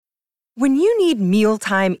When you need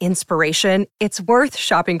mealtime inspiration, it's worth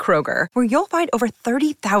shopping Kroger, where you'll find over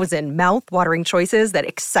 30,000 mouth-watering choices that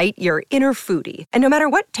excite your inner foodie. And no matter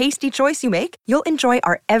what tasty choice you make, you'll enjoy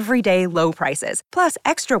our everyday low prices, plus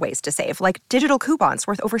extra ways to save, like digital coupons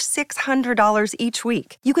worth over $600 each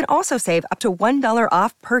week. You can also save up to $1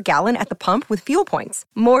 off per gallon at the pump with fuel points.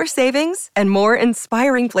 More savings and more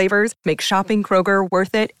inspiring flavors make shopping Kroger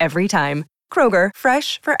worth it every time. Kroger,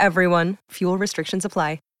 fresh for everyone. Fuel restrictions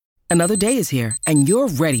apply. Another day is here, and you're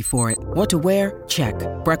ready for it. What to wear? Check.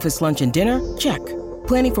 Breakfast, lunch, and dinner? Check.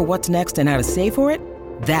 Planning for what's next and how to save for it?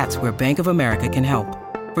 That's where Bank of America can help.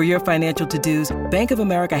 For your financial to-dos, Bank of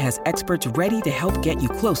America has experts ready to help get you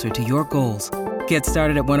closer to your goals. Get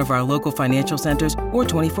started at one of our local financial centers or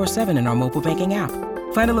 24/7 in our mobile banking app.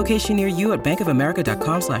 Find a location near you at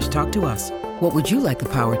bankofamerica.com/talktous. What would you like the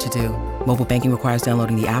power to do? Mobile banking requires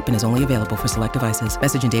downloading the app and is only available for select devices.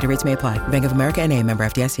 Message and data rates may apply. Bank of America N.A., member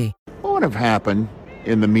FDIC. What would have happened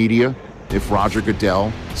in the media if Roger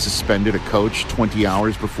Goodell suspended a coach 20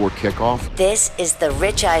 hours before kickoff? This is the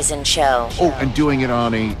Rich Eisen Show. Oh, and doing it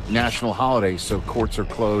on a national holiday, so courts are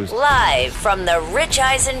closed. Live from the Rich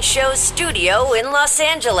Eisen Show studio in Los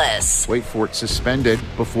Angeles. Wait for it, suspended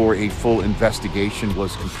before a full investigation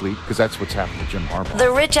was complete, because that's what's happened to Jim Harbaugh.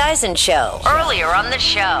 The Rich Eisen Show. Earlier on the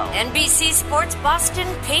show, NBC Sports Boston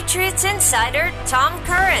Patriots insider Tom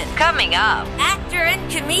Curran. Coming up, actor and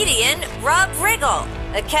comedian Rob Riggle.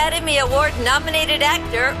 Academy Award-nominated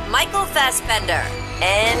actor Michael Fassbender.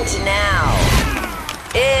 And now,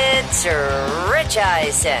 it's Rich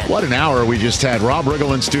Eisen. What an hour we just had. Rob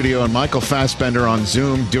Riggle in studio and Michael Fassbender on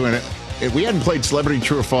Zoom doing it. We hadn't played Celebrity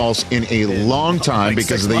True or False in a long time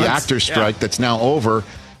because of the actor strike that's now over,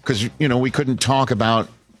 because, we couldn't talk about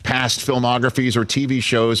past filmographies or TV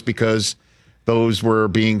shows because those were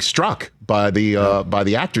being struck by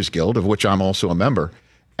the Actors Guild, of which I'm also a member.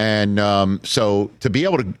 And so to be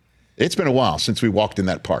able to, it's been a while since we walked in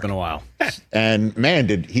that park. It's been a while. And man,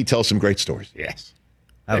 did he tell some great stories. Yes.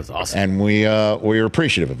 That was awesome. And we were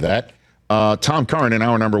appreciative of that. Tom Curran in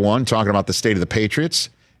hour number one, talking about the state of the Patriots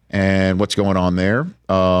and what's going on there.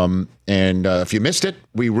 And if you missed it,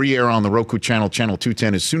 we re-air on the Roku channel, channel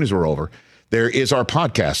 210, as soon as we're over. There is our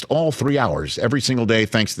podcast, all 3 hours, every single day,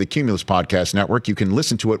 thanks to the Cumulus Podcast Network. You can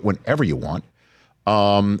listen to it whenever you want.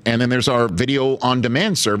 And then there's our video on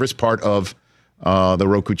demand service, part of the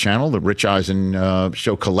Roku channel. The Rich Eisen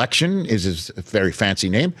Show Collection is his very fancy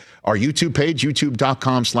name. Our YouTube page,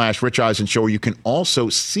 youtube.com/Rich Eisen Show. You can also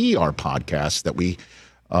see our podcasts that we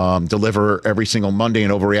deliver every single Monday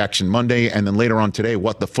and Overreaction Monday. And then later on today,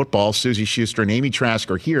 What the Football. Susie Schuster and Amy Trask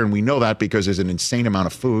are here. And we know that because there's an insane amount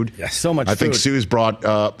of food. Yeah, so much food. I think Sue's brought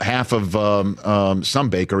half of some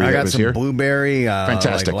bakery I that got was some here. blueberry,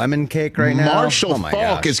 fantastic lemon cake right now. Marshall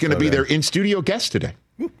Falk is going to be their in-studio guest today.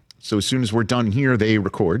 So as soon as we're done here, they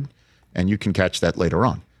record, and you can catch that later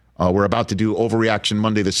on. We're about to do Overreaction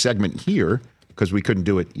Monday, the segment here, because we couldn't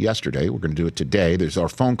do it yesterday. We're going to do it today. There's our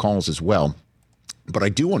phone calls as well. But I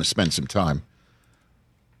do want to spend some time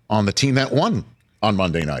on the team that won on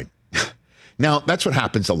Monday night. Now, that's what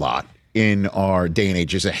happens a lot in our day and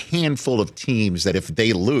age. There's a handful of teams that if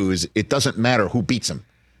they lose, it doesn't matter who beats them,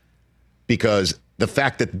 because the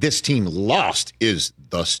fact that this team lost is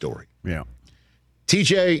the story. Yeah.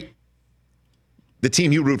 TJ, the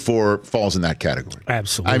team you root for falls in that category.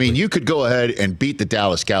 Absolutely. I mean, you could go ahead and beat the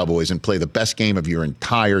Dallas Cowboys and play the best game of your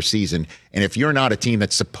entire season. And if you're not a team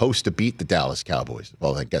that's supposed to beat the Dallas Cowboys,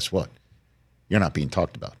 well, then guess what? You're not being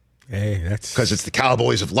talked about. Hey, that's because it's the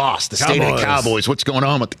Cowboys have lost. The state of the Cowboys. What's going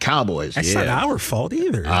on with the Cowboys? That's not our fault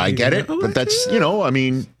either. I get it, but that's, I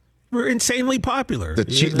mean, we're insanely popular.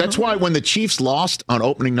 That's why when the Chiefs lost on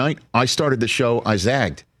opening night, I started the show, I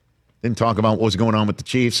zagged. Didn't talk about what was going on with the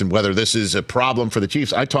Chiefs and whether this is a problem for the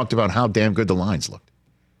Chiefs. I talked about how damn good the Lions looked.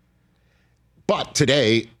 But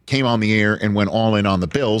today came on the air and went all in on the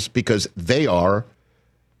Bills because they are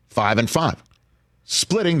 5-5,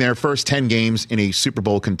 splitting their first 10 games in a Super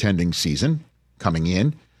Bowl contending season coming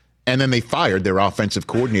in. And then they fired their offensive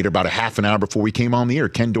coordinator about a half an hour before we came on the air.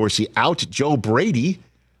 Ken Dorsey out, Joe Brady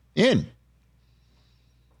in.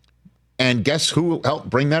 And guess who helped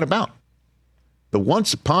bring that about? The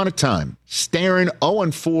once upon a time, staring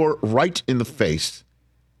 0-4 right in the face,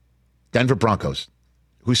 Denver Broncos,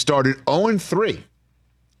 who started 0-3.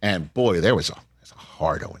 And boy, there was a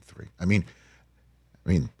hard 0-3. I mean,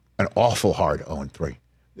 an awful hard 0-3.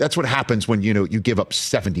 That's what happens when, you give up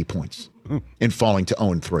 70 points in falling to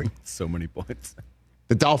 0-3. So many points.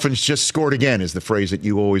 The Dolphins just scored again, is the phrase that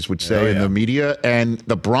you always would say in the media. And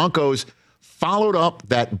the Broncos followed up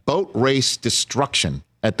that boat race destruction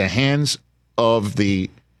at the hands of the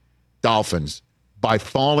Dolphins by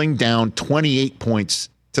falling down 28 points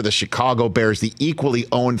to the Chicago Bears, the equally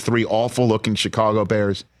 0-3 awful-looking Chicago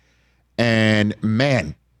Bears. And,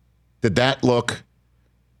 man, did that look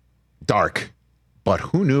dark. But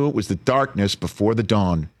who knew it was the darkness before the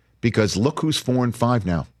dawn? Because look who's 4-5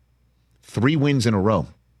 now. 3 wins in a row.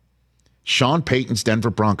 Sean Payton's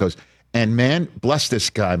Denver Broncos. And, man, bless this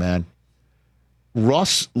guy, man.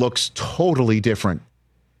 Russ looks totally different.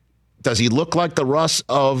 Does he look like the Russ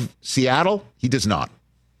of Seattle? He does not.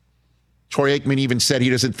 Troy Aikman even said he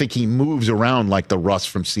doesn't think he moves around like the Russ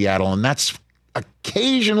from Seattle. And that's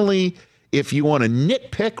occasionally, if you want to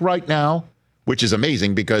nitpick right now, which is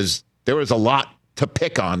amazing because there was a lot to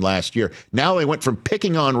pick on last year. Now they went from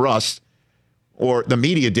picking on Russ, or the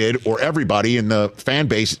media did, or everybody in the fan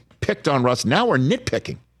base picked on Russ. Now we're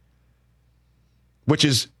nitpicking, which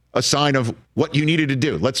is a sign of what you needed to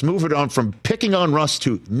do. Let's move it on from picking on Russ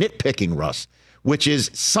to nitpicking Russ, which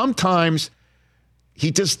is sometimes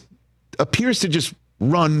he just appears to just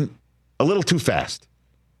run a little too fast.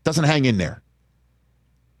 Doesn't hang in there.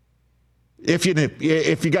 If you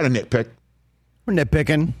got a nitpick. We're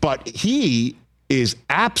nitpicking. But he is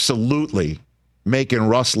absolutely making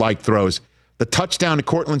Russ-like throws. The touchdown to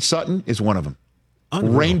Cortland Sutton is one of them.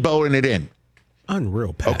 Unreal. Rainbowing it in.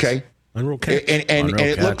 Unreal pass. Okay. Unreal catch. And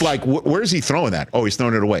it looked like, where's he throwing that? Oh, he's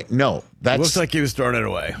throwing it away. No. It looks like he was throwing it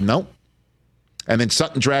away. No. And then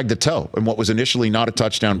Sutton dragged the toe in what was initially not a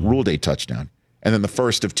touchdown, ruled a touchdown. And then the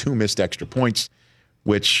first of 2 missed extra points,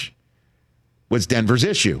 which was Denver's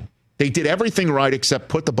issue. They did everything right except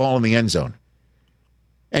put the ball in the end zone.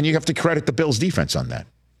 And you have to credit the Bills' defense on that.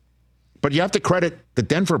 But you have to credit the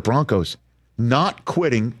Denver Broncos not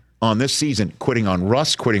quitting on this season, quitting on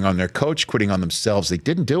Russ, quitting on their coach, quitting on themselves. They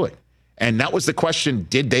didn't do it. And that was the question,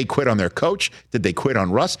 did they quit on their coach? Did they quit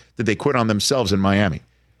on Russ? Did they quit on themselves in Miami?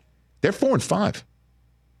 They're 4-5.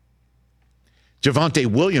 Javonte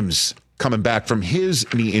Williams coming back from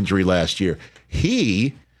his knee injury last year.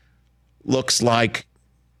 He looks like,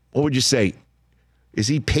 what would you say? Is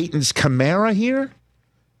he Peyton's Kamara here?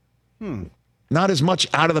 Not as much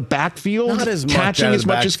out of the backfield, Not as much catching out of as the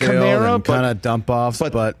much as backfield Kamara, and kind of dump offs,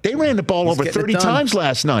 but they ran the ball he's over getting it 30 done. times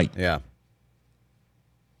last night. Yeah.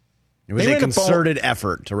 It was They a ran the ball- concerted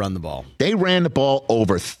effort to run the ball. They ran the ball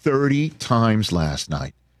over 30 times last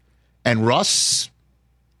night. And Russ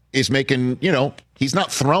is making, he's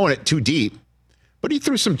not throwing it too deep, but he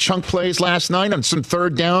threw some chunk plays last night on some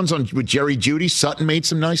third downs with Jerry Jeudy. Sutton made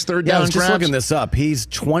some nice third Yeah, I down was just grabs. looking this up. He's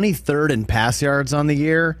 23rd in pass yards on the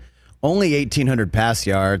year. Only 1,800 pass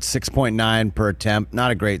yards, 6.9 per attempt. Not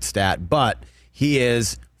a great stat, but he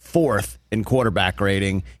is 4th in quarterback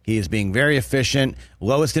rating. He is being very efficient.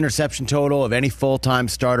 Lowest interception total of any full-time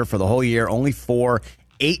starter for the whole year. Only 4,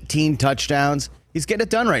 18 touchdowns. He's getting it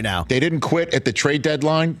done right now. They didn't quit at the trade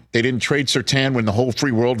deadline. They didn't trade Surtain when the whole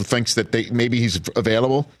free world thinks that maybe he's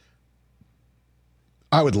available.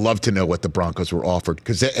 I would love to know what the Broncos were offered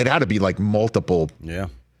because it had to be like multiple, Yeah.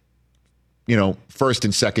 First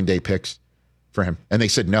and second day picks for him. And they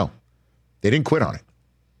said no. They didn't quit on it.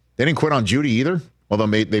 They didn't quit on Jeudy either. Although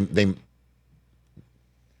they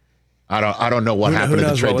I don't know what happened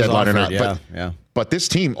at the trade deadline or not. But this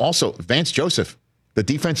team also, Vance Joseph, the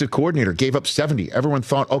defensive coordinator, gave up 70. Everyone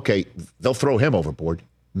thought, okay, they'll throw him overboard.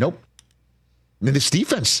 Nope. And this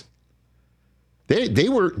defense,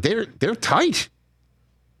 they're tight.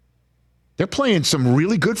 They're playing some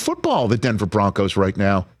really good football, the Denver Broncos right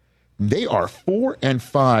now. They are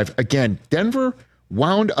 4-5. Again, Denver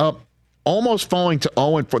wound up almost falling to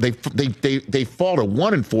 0-4. They fall to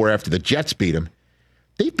 1-4 after the Jets beat them.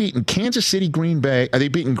 They've beaten Kansas City, Green Bay.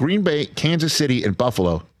 They've beaten Green Bay, Kansas City, and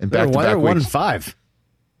Buffalo in back-to-back They're weeks. 1-5.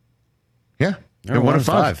 Yeah, They're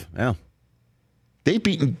 1-5. Yeah. They've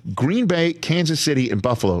beaten Green Bay, Kansas City, and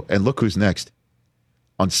Buffalo. And look who's next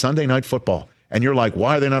on Sunday Night Football. And you're like,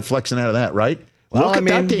 why are they not flexing out of that, right? Well, look at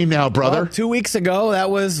that game now, brother. Well, 2 weeks ago, that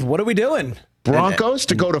was, what are we doing? Broncos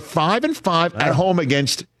to go to 5-5 at home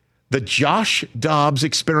against the Josh Dobbs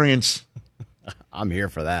experience. I'm here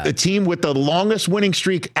for that. The team with the longest winning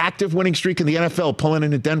streak, active winning streak in the NFL, pulling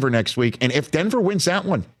into Denver next week. And if Denver wins that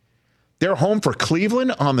one, they're home for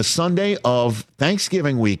Cleveland on the Sunday of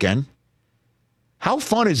Thanksgiving weekend. How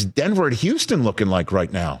fun is Denver at Houston looking like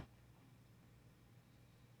right now?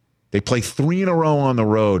 They play 3 in a row on the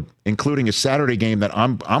road, including a Saturday game that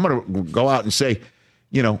I'm going to go out and say,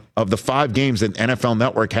 of the 5 games that NFL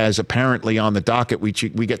Network has apparently on the docket, we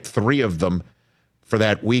get 3 of them for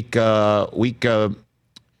that week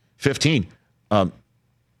 15.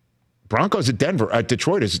 Broncos at Denver,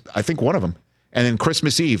 Detroit is, I think, one of them. And then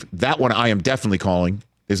Christmas Eve, that one I am definitely calling.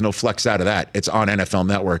 There's no flex out of that. It's on NFL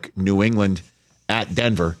Network. New England at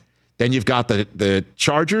Denver. Then you've got the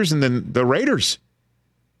Chargers and then the Raiders.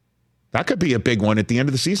 That could be a big one at the end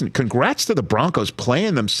of the season. Congrats to the Broncos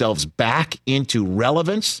playing themselves back into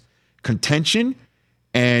relevance, contention,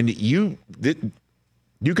 and you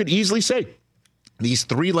could easily say these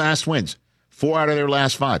 3 last wins, 4 out of their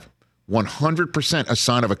last 5, 100% a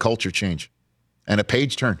sign of a culture change and a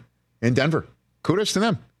page turn in Denver. Kudos to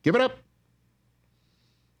them. Give it up.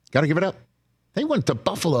 Got to give it up. They went to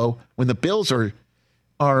Buffalo when the Bills are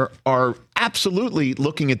absolutely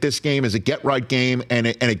looking at this game as a get-right game and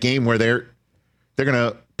a game where they're going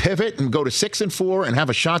to pivot and go to 6-4 and have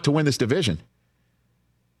a shot to win this division.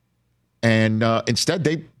 And instead,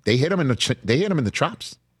 they hit them in the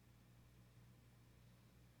chops.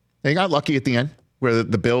 They got lucky at the end where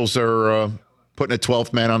the Bills are putting a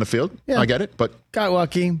 12th man on the field. Yeah, I get it, but got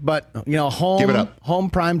lucky. But give it up.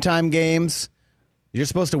 Home primetime games. You're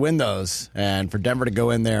supposed to win those, and for Denver to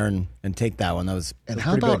go in there and take that one, that was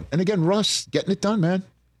how about big. And again, Russ getting it done, man.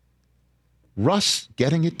 Russ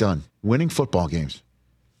getting it done, winning football games.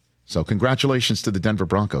 So congratulations to the Denver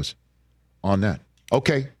Broncos on that.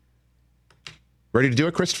 Okay, ready to do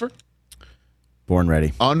it, Christopher? Born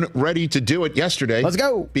ready. Unready to do it yesterday. Let's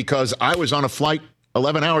go. Because I was on a flight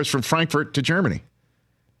 11 hours from Frankfurt to Germany,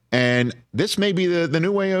 and this may be the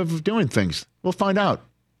new way of doing things. We'll find out.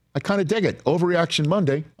 I kind of dig it. Overreaction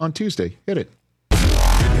Monday on Tuesday. Hit it.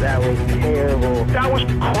 That was terrible. That was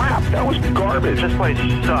crap. That was garbage. This place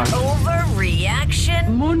sucks.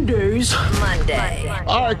 Overreaction Monday.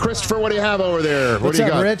 All right, Christopher, what do you have over there? What's what do you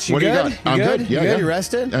up, got? Rich? You what good? do you got? I'm good. You Yeah, good? yeah. You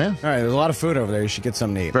rested? Yeah. All right, there's a lot of food over there. You should get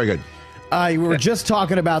something to eat. Very good. We were just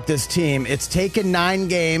talking about this team. It's taken 9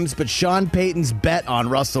 games, but Sean Payton's bet on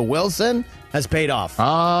Russell Wilson has paid off.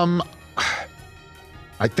 I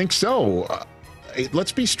think so.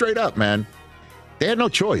 Let's be straight up, man. They had no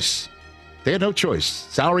choice.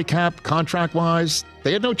 Salary cap, contract-wise,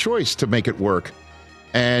 they had no choice to make it work.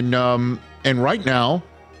 And right now,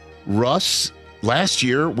 Russ, last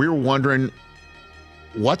year, we were wondering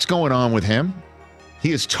what's going on with him.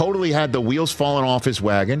 He has totally had the wheels falling off his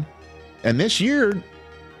wagon. And this year,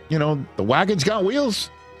 the wagon's got wheels.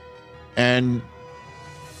 And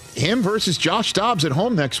him versus Josh Dobbs at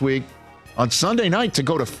home next week on Sunday night to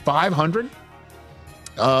go to 500,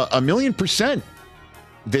 1,000,000%.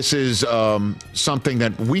 This is something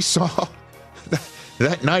that we saw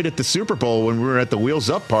that night at the Super Bowl when we were at the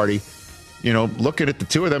Wheels Up party, looking at the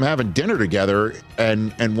two of them having dinner together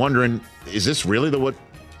and wondering, is this really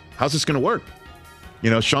how's this going to work?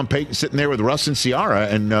 Sean Payton sitting there with Russ and Ciara,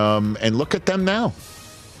 and look at them now.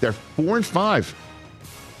 They're 4-5.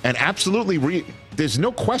 And absolutely, there's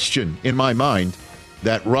no question in my mind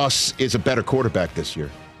that Russ is a better quarterback this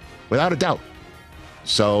year, without a doubt.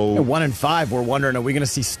 So 1-5, we're wondering, are we going to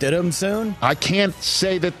see Stidham soon? I can't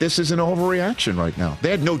say that this is an overreaction right now. They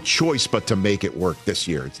had no choice but to make it work this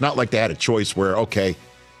year. It's not like they had a choice where, okay,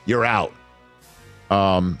 you're out.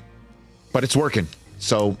 But it's working.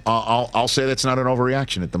 So I'll say that's not an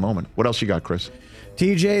overreaction at the moment. What else you got, Chris?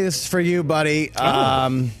 TJ, this is for you, buddy.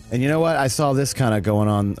 And you know what? I saw this kind of going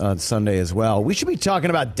on Sunday as well. We should be talking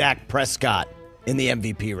about Dak Prescott in the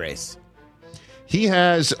MVP race. He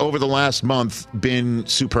has, over the last month, been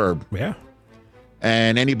superb. Yeah.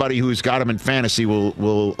 And anybody who's got him in fantasy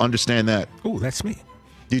will understand that. Oh, that's me.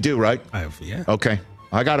 You do, right? Yeah. Okay.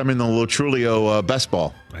 I got him in the little Trulio best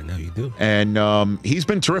ball. I know you do. And he's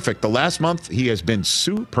been terrific. The last month, he has been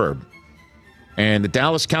superb. And the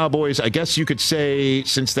Dallas Cowboys, I guess you could say,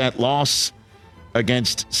 since that loss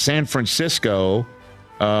against San Francisco,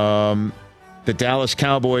 the Dallas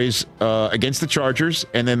Cowboys against the Chargers,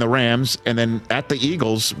 and then the Rams, and then at the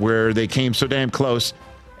Eagles, where they came so damn close,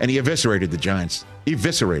 and he eviscerated the Giants.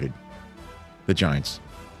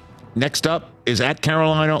 Next up is at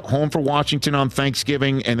Carolina, home for Washington on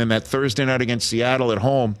Thanksgiving, and then that Thursday night against Seattle at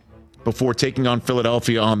home before taking on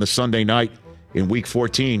Philadelphia on the Sunday night in Week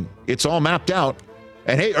 14. It's all mapped out.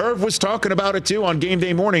 And, hey, Irv was talking about it, too, on Game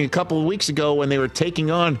Day morning a couple of weeks ago when they were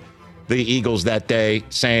taking on the Eagles that day,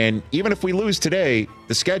 saying, even if we lose today,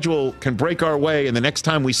 the schedule can break our way, and the next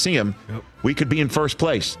time we see them, we could be in first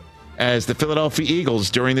place. As the Philadelphia Eagles,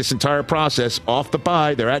 during this entire process, off the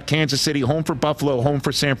bye, they're at Kansas City, home for Buffalo, home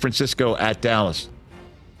for San Francisco, at Dallas.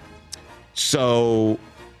 So,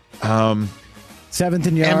 7th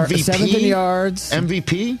in yards.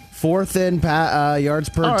 MVP? 4th in yards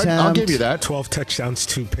per attempt. I'll give you that. 12 touchdowns,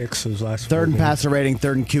 2 picks his last 3rd in passer rating,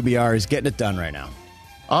 3rd in QBR. He's getting it done right now.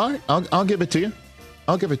 All right, I'll give it to you.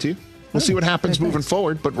 We'll see what happens moving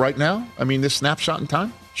forward. But right now, I mean, this snapshot in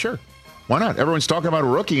time, sure. Why not? Everyone's talking about a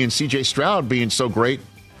rookie and C.J. Stroud being so great,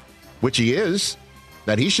 which he is,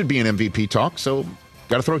 that he should be in MVP talk. So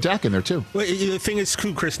Got to throw Dak in there, too. Well, the thing is,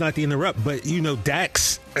 too, Chris, not to interrupt, but,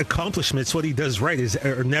 Dak's accomplishments, what he does right,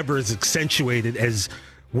 are never as accentuated as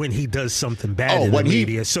when he does something bad in the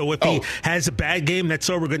media. So if he has a bad game, that's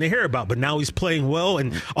all we're going to hear about. But now he's playing well,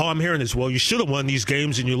 and all I'm hearing is, well, you should have won these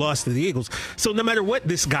games and you lost to the Eagles. So no matter what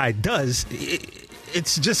this guy does,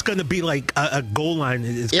 it's just going to be like a goal line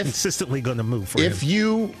is consistently going to move for him. If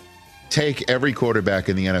you take every quarterback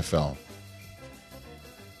in the NFL,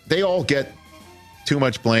 they all get too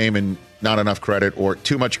much blame and not enough credit, or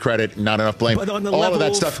too much credit and not enough blame. But on the all level of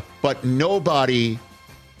that stuff. But nobody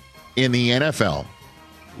in the NFL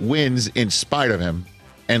wins in spite of him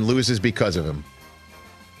and loses because of him,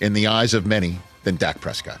 in the eyes of many, than Dak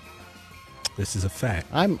Prescott. This is a fact.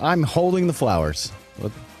 I'm holding the flowers.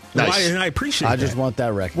 Nice. And I appreciate that. I just want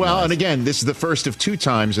that recognized. Well, and again, this is the first of 2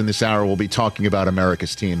 times in this hour we'll be talking about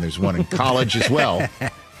America's team. There's one in college as well.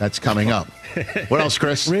 That's coming up. What else,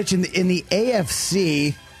 Chris? Rich, in the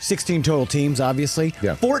AFC, 16 total teams, obviously.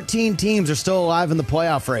 Yeah. 14 teams are still alive in the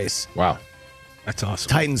playoff race. Wow. That's awesome.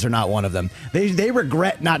 Titans are not one of them. They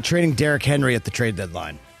regret not trading Derrick Henry at the trade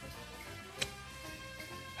deadline.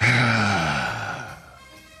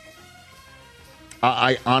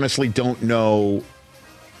 I honestly don't know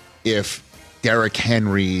if Derrick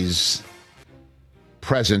Henry's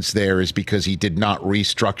presence there is because he did not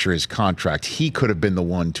restructure his contract. He could have been the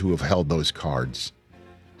one to have held those cards.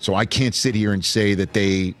 So I can't sit here and say that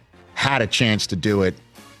they had a chance to do it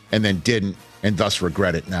and then didn't, and thus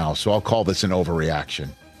regret it now. So I'll call this an overreaction.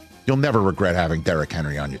 You'll never regret having Derrick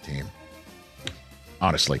Henry on your team.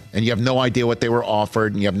 Honestly. And you have no idea what they were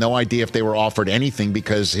offered, and you have no idea if they were offered anything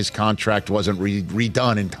because his contract wasn't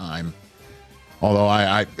redone in time. Although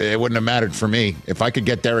it wouldn't have mattered for me. If I could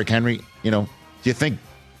get Derrick Henry, do you think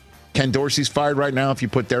Ken Dorsey's fired right now if you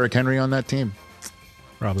put Derrick Henry on that team?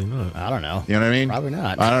 Probably not. I don't know. You know what I mean? Probably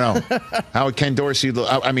not. I don't know. How would Ken Dorsey look?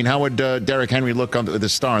 I mean, how would Derrick Henry look on the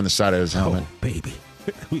star on the side of his helmet? Oh, baby.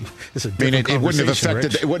 It's a It wouldn't have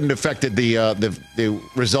affected. Rich. It wouldn't have affected the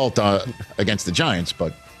result against the Giants,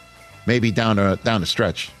 but maybe down the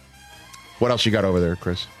stretch. What else you got over there,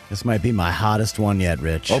 Chris? This might be my hottest one yet,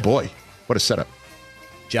 Rich. Oh boy, what a setup!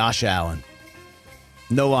 Josh Allen,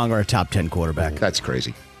 no longer a top 10 quarterback. That's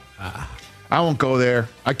crazy. I won't go there.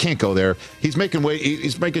 I can't go there. He's making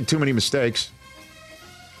too many mistakes.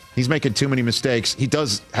 He's making too many mistakes. He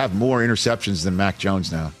does have more interceptions than Mac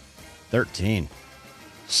Jones now. 13.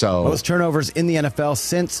 So most turnovers in the NFL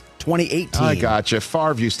since 2018. I gotcha.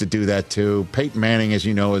 Favre used to do that too. Peyton Manning, as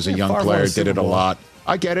you know, as a young Favre player, won a did Super it a Bowl. lot.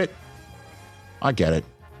 I get it.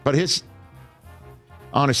 But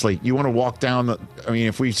honestly, you want to walk down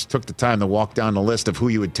if we took the time to walk down the list of who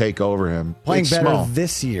you would take over him. Playing it's better small.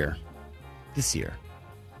 this year.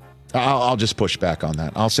 I'll just push back on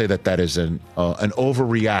that. I'll say that is an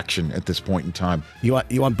overreaction at this point in time. You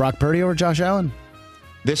want Brock Purdy over Josh Allen?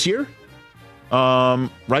 This year?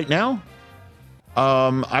 Right now?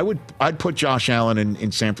 I'd put Josh Allen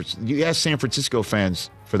in San Francisco. You ask San Francisco fans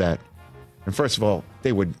for that. And first of all,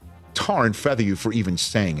 they would tar and feather you for even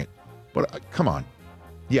saying it. But come on.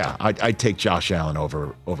 Yeah, I'd take Josh Allen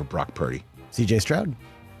over Brock Purdy. CJ Stroud?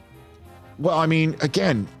 Well, I mean,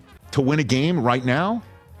 again, to win a game right now?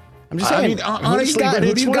 I'm just saying. Honestly,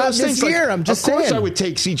 who do you got this year? I'm just saying. Of course I would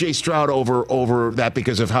take CJ Stroud over that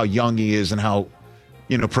because of how young he is and how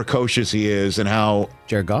precocious he is and how...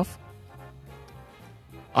 Jared Goff?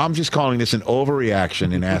 I'm just calling this an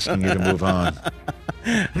overreaction and asking you to move on.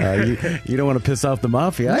 You don't want to piss off the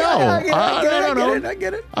Mafia? No, I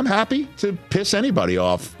get it. I'm happy to piss anybody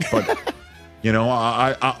off, but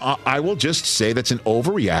I will just say that's an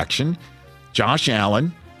overreaction. Josh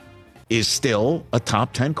Allen is still a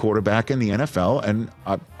top 10 quarterback in the NFL, and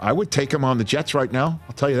I would take him on the Jets right now.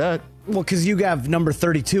 I'll tell you that. Well, because you have number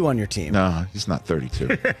 32 on your team. No, he's not 32.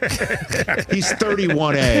 He's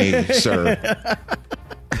 31A, sir.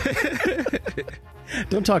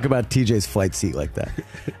 Don't talk about TJ's flight seat like that.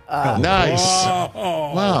 Nice.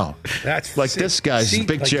 Oh, Wow. That's like this guy's seat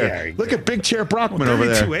big like chair. Gary. Look at big chair Brockman over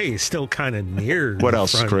there. 32A is still kind of near. What the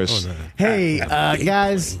else, front. Chris? Hey,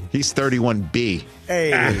 guys. He's 31B.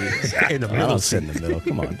 Hey. In the I'll middle. sit in the middle.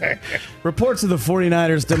 Come on. Reports of the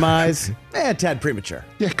 49ers' demise. A tad premature.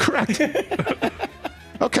 Yeah, correct.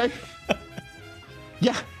 Okay.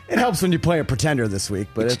 Yeah. It helps when you play a pretender this week,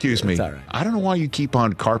 but Excuse me. It's all right. I don't know why you keep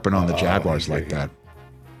on carping on the Jaguars like that.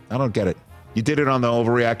 I don't get it. You did it on the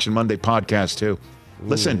Overreaction Monday podcast, too.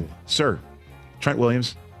 Listen, sir, Trent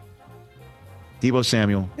Williams, Deebo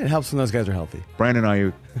Samuel, It helps when those guys are healthy. Brandon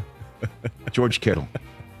Ayuk, George Kittle,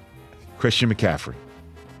 Christian McCaffrey,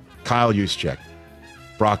 Kyle Juszczyk,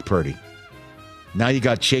 Brock Purdy, Now you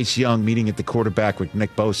got Chase Young meeting at the quarterback with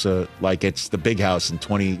Nick Bosa like it's the big house in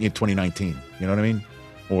 2019. You know what I mean?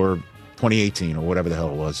 Or 2018 or whatever the hell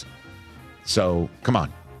it was. So, come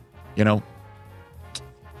on.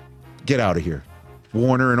 Get out of here.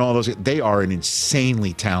 Warner and all those. They are an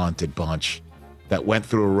insanely talented bunch that went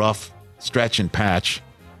through a rough stretch and patch.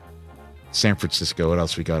 San Francisco. What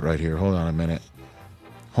else we got right here? Hold on a minute.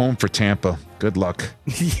 Home for Tampa. Good luck.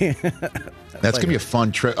 Yeah. That's going to be a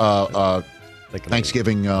fun trip.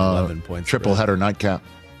 Thanksgiving triple header nightcap.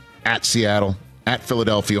 At Seattle. At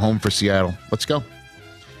Philadelphia. Home for Seattle. Let's go.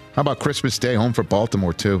 How about Christmas Day? Home for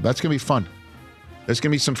Baltimore, too. That's going to be fun. There's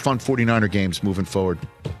going to be some fun 49er games moving forward.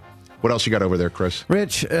 What else you got over there, Chris?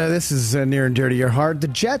 Rich, this is near and dear to your heart. The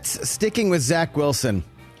Jets sticking with Zach Wilson.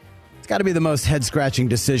 It's got to be the most head-scratching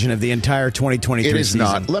decision of the entire 2023 season. It is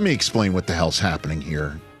not. Let me explain what the hell's happening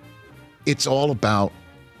here. It's all about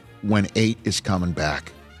when 8 is coming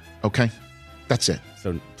back. Okay? That's it.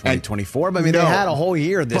 So 2024? But they had a whole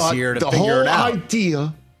year this year to figure it out. The whole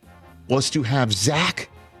idea was to have Zach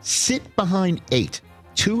sit behind 8,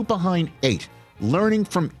 2 behind 8, learning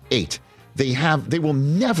from 8. They will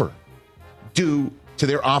never do to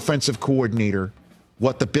their offensive coordinator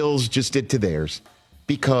what the Bills just did to theirs,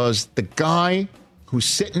 because the guy who's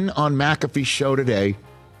sitting on McAfee's show today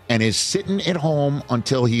and is sitting at home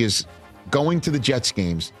until he is going to the Jets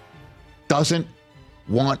games doesn't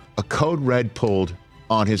want a code red pulled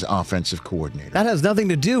on his offensive coordinator. That has nothing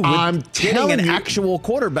to do with getting an actual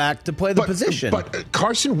quarterback to play the position. But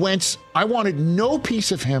Carson Wentz, I wanted no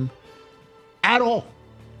piece of him at all.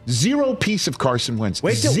 Zero piece of Carson Wentz.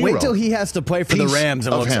 Wait till he has to play for the Rams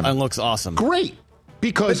and looks awesome. Great.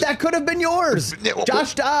 Because that could have been yours.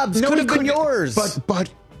 Josh Dobbs could have been yours.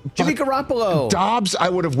 But Jimmy Garoppolo. Dobbs, I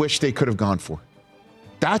would have wished they could have gone for.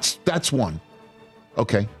 That's one.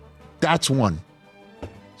 Okay. That's one.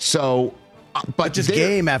 So, but just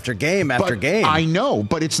game after game after game. I know,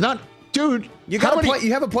 but it's not, dude. You have a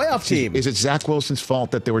playoff team. Is it Zach Wilson's fault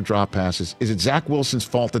that there were drop passes? Is it Zach Wilson's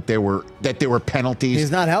fault that there were penalties? He's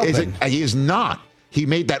not helping. He is not. He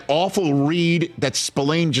made that awful read that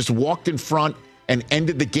Spillane just walked in front and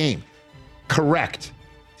ended the game. Correct.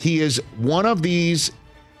 He is one of these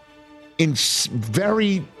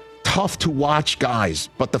very tough to watch guys,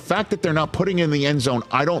 but the fact that they're not putting him in the end zone,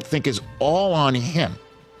 I don't think is all on him.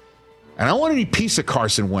 And I don't want any piece of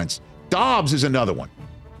Carson Wentz. Dobbs is another one.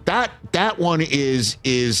 That one is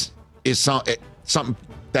something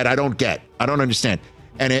that I don't get. I don't understand.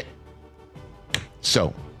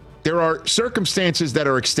 So there are circumstances that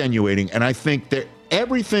are extenuating, and I think that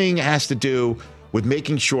everything has to do with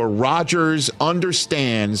making sure Rodgers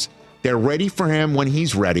understands they're ready for him when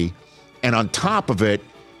he's ready. And on top of it,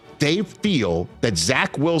 they feel that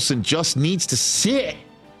Zach Wilson just needs to sit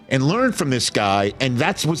and learn from this guy. And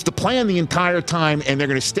that was the plan the entire time. And they're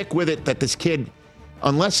going to stick with it, that this kid,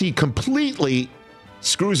 unless he completely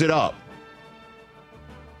screws it up.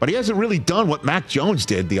 But he hasn't really done what Mac Jones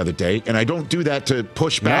did the other day. And I don't do that to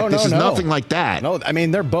push back. This is nothing like that. No, I mean,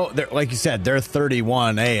 they're like you said, they're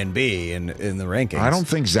 31 A and B in the rankings. I don't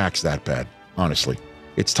think Zach's that bad, honestly.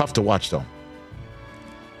 It's tough to watch, though.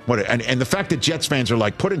 And the fact that Jets fans are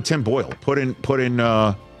like, put in Tim Boyle, put in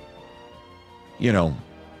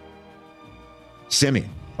Simeon.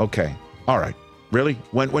 Okay. All right. Really?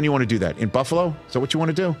 When do you want to do that? In Buffalo? Is that what you want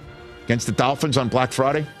to do? Against the Dolphins on Black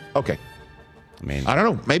Friday? Okay. I mean, I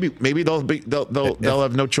don't know. Maybe they'll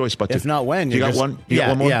have no choice but to. If not when. You got one? You got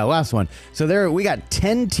one more? Yeah, last one. So we got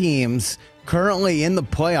 10 teams currently in the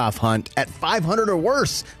playoff hunt at 500 or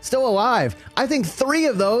worse, still alive. I think 3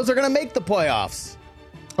 of those are going to make the playoffs.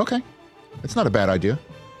 Okay. That's not a bad idea.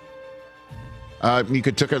 You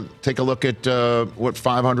could take a look at what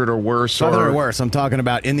 500 or worse. 500 or worse. I'm talking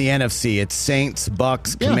about in the NFC. It's Saints,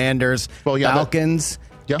 Bucks, Commanders, Falcons,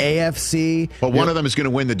 AFC. Well, one of them is going to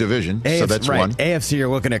win the division, so that's right. one. AFC, you're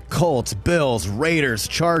looking at Colts, Bills, Raiders,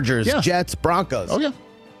 Chargers, Jets, Broncos. Oh, yeah.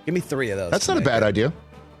 Give me 3 of those. That's not a bad idea.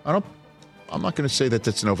 I'm not going to say that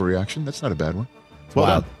that's an overreaction. That's not a bad one. Well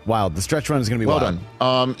done. Wild. The stretch run is going to be wild.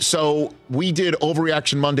 Well done. So we did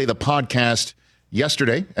Overreaction Monday, the podcast,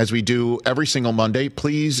 yesterday, as we do every single Monday.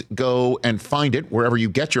 Please go and find it wherever you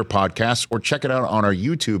get your podcasts, or check it out on our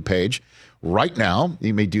YouTube page right now.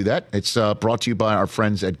 You may do that. It's brought to you by our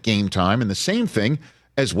friends at Game Time. And the same thing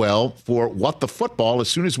as well for What the Football. As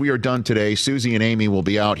soon as we are done today, Susie and Amy will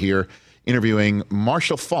be out here interviewing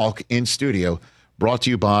Marshall Falk in studio, brought to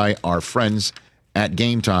you by our friends at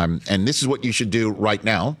Game Time. And this is what you should do right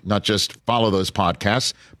now, not just follow those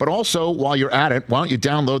podcasts, but also while you're at it, why don't you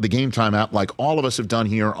download the Game Time app like all of us have done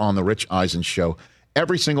here on the Rich Eisen Show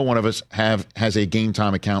Every single one of us has a Game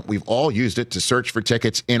Time account. We've all used it to search for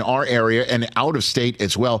tickets in our area and out of state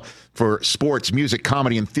as well for sports, music,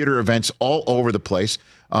 comedy, and theater events all over the place.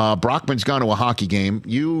 Brockman's gone to a hockey game.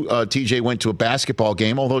 You, TJ, went to a basketball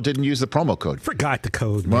game, although didn't use the promo code. Forgot the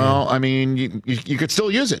code, man. Well, I mean, you could still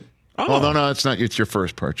use it. Oh. Although, no, it's not. It's your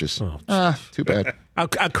first purchase. Oh. Too bad. I'll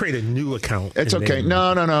create a new account. It's okay.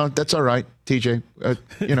 No. That's all right, TJ.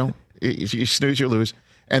 You snooze, you lose.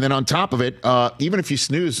 And then on top of it, even if you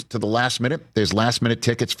snooze to the last minute, there's last-minute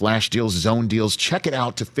tickets, flash deals, zone deals. Check it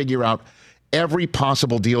out to figure out every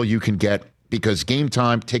possible deal you can get, because Game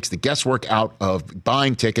Time takes the guesswork out of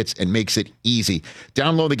buying tickets and makes it easy.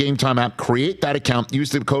 Download the Game Time app, create that account,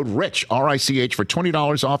 use the code RICH, R-I-C-H, for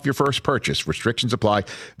 $20 off your first purchase. Restrictions apply.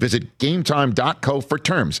 Visit GameTime.co for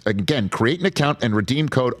terms. Again, create an account and redeem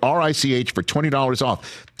code RICH for $20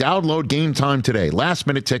 off. Download Game Time today.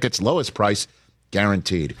 Last-minute tickets, lowest price,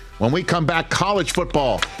 guaranteed. When we come back, college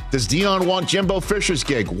football. Does Deion want Jimbo Fisher's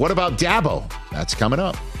gig? What about Dabo? That's coming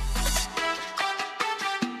up.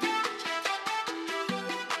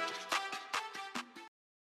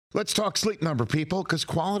 Let's talk Sleep Number, people, because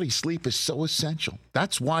quality sleep is so essential.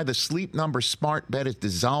 That's why the Sleep Number smart bed is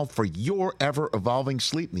designed for your ever-evolving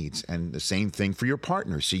sleep needs, and the same thing for your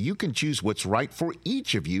partner, so you can choose what's right for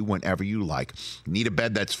each of you whenever you like. Need a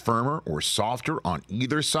bed that's firmer or softer on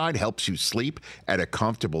either side, helps you sleep at a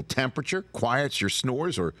comfortable temperature, quiets your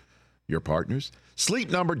snores or your partner's? Sleep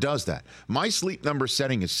Number does that. My Sleep Number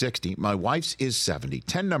setting is 60. My wife's is 70.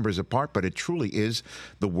 10 numbers apart, but it truly is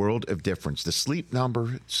the world of difference. The Sleep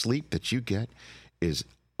Number sleep that you get is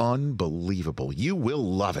unbelievable. You will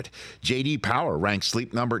love it. J.D. Power ranks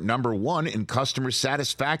Sleep Number number 1 in customer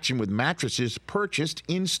satisfaction with mattresses purchased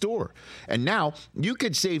in store. And now you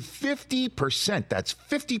could save 50%. That's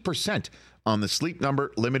 50% on the Sleep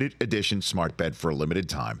Number limited edition smart bed for a limited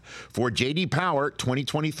time. For J.D. Power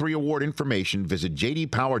 2023 award information, visit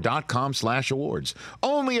jdpower.com/awards.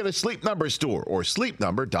 Only at a Sleep Number store or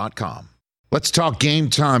sleepnumber.com. Let's talk Game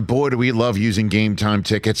Time. Boy, do we love using Game Time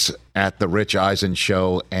tickets at the Rich Eisen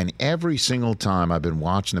Show. And every single time I've been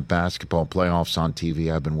watching the basketball playoffs on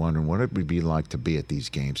TV, I've been wondering what it would be like to be at these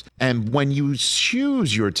games. And when you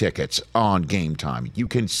choose your tickets on Game Time, you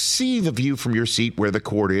can see the view from your seat where the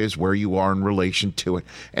court is, where you are in relation to it.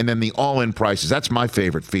 And then the all-in prices. That's my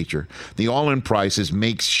favorite feature. The all-in prices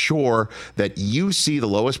makes sure that you see the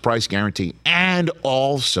lowest price guarantee and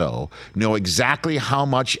also know exactly how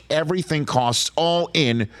much everything costs all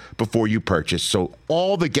in before you purchase. So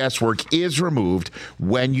all the guesswork is removed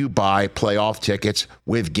when you buy playoff tickets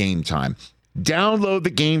with Game Time. Download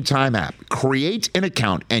the Game Time app, create an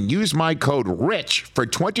account, and use my code RICH for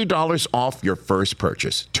 $20 off your first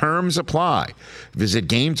purchase. Terms apply. Visit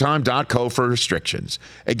GameTime.co for restrictions.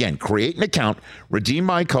 Again, create an account, redeem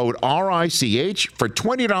my code RICH for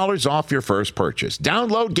 $20 off your first purchase.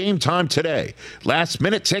 Download Game Time today. Last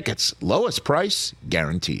minute tickets, lowest price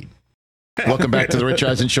guaranteed. Welcome back to the Rich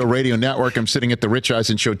Eisen Show Radio Network. I'm sitting at the Rich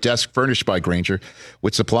Eisen Show desk furnished by Grainger.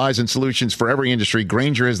 With supplies and solutions for every industry,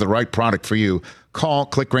 Grainger is the right product for you. Call,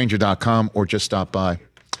 click Grainger.com, or just stop by.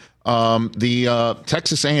 The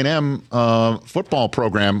Texas A&M football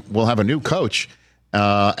program will have a new coach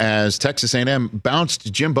as Texas A&M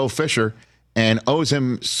bounced Jimbo Fisher and owes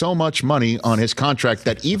him so much money on his contract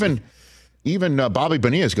that even Bobby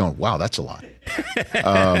Bonilla is going, wow, that's a lot.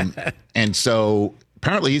 And so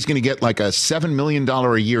apparently he's going to get like a $7 million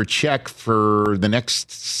a year check for the next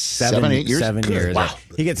 7-8 years. 7 years. Wow.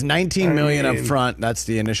 He gets $19 million up front. That's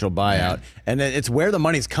the initial buyout. Yeah. And then it's where the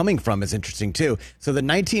money's coming from is interesting too. So the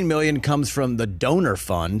 $19 million comes from the donor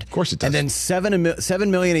fund. Of course it does. And then $7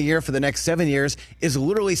 million a year for the next 7 years is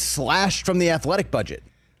literally slashed from the athletic budget.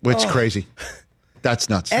 Which is crazy. That's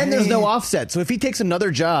nuts. And there's no offset. So if he takes another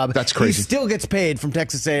job, that's crazy. He still gets paid from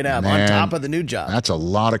Texas A&M on top of the new job. That's a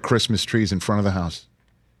lot of Christmas trees in front of the house.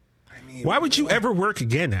 Why would you ever work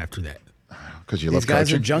again after that? Because you love coaching.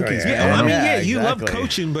 These guys are junkies. Yeah, you love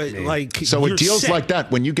coaching, but like, so with deals like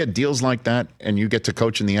that, when you get deals like that, and you get to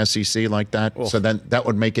coach in the SEC like that, so then that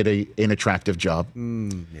would make it an attractive job.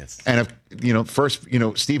 Yes. And if first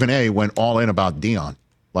Stephen A. went all in about Deion,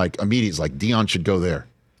 like immediately, like Deion should go there,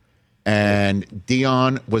 and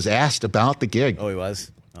Deion was asked about the gig. Oh, he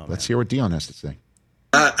was. Let's hear what Deion has to say.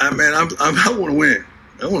 I want to win.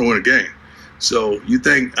 I want to win a game. So you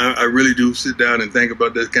think I really do sit down and think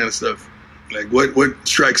about that kind of stuff? Like what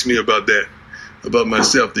strikes me about that, about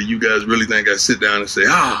myself, that you guys really think I sit down and say,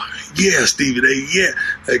 yeah, Stevie A, yeah.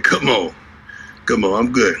 Like, come on,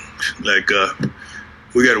 I'm good. Like,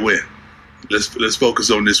 we got to win. Let's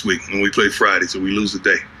focus on this week when we play Friday, so we lose a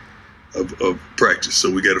day of practice.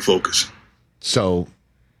 So we got to focus. So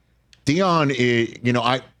Dion,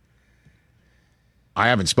 I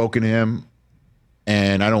haven't spoken to him,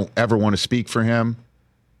 and I don't ever want to speak for him.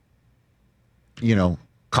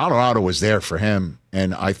 Colorado was there for him,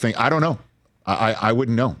 and I don't know. I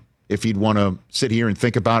wouldn't know if he'd want to sit here and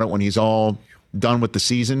think about it when he's all done with the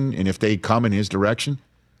season, and if they come in his direction.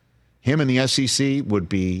 Him and the SEC would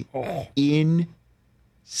be insane.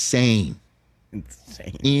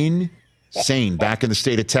 Insane. Back in the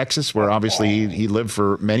state of Texas, where obviously he lived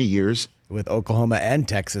for many years. With Oklahoma and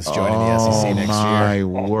Texas joining the SEC next year. My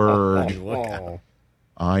word.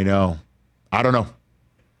 I know. I don't know.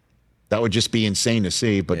 That would just be insane to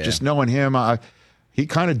see. But just knowing him, he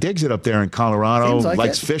kind of digs it up there in Colorado.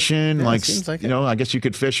 Likes fishing. Yeah, likes, I guess you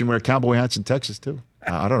could fish and wear cowboy hats in Texas, too.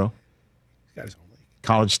 I don't know.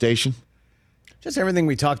 College Station. Just everything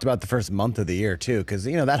we talked about the first month of the year, too, because,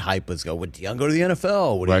 that hype was would Dion go to the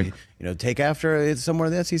NFL? Would he, take after somewhere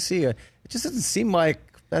in the SEC? It just doesn't seem like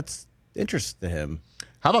that's interest to him.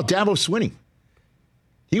 How about Dabo Swinney?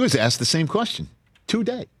 He was asked the same question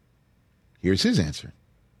today. Here's his answer.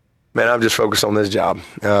 Man, I'm just focused on this job.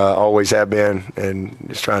 Always have been, and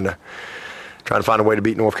just trying to find a way to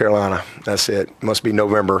beat North Carolina. That's it. Must be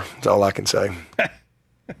November. That's all I can say. That's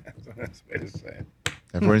the way to say it.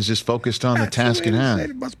 Everyone's just focused on the task at hand.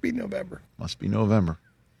 It must be November. Must be November.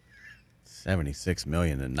 $76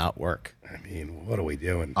 million and not work. I mean, what are we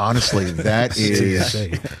doing? Honestly, that is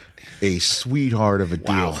a sweetheart of a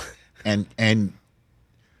deal. And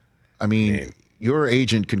I mean, your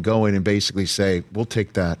agent could go in and basically say, "We'll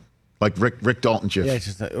take that." Like Rick Dalton, Jeff. Yeah,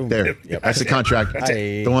 just there. Yep. That's the contract.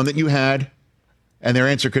 The one that you had, and their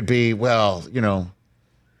answer could be, "Well,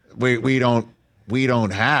 we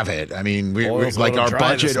don't have it. I mean, we're like our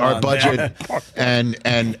budget,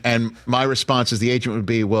 and my response as the agent would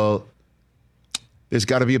be, well, there's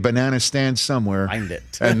got to be a banana stand somewhere. Find it.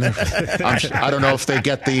 And I don't know if they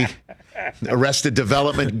get the Arrested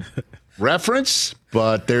Development reference,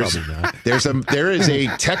 but there is a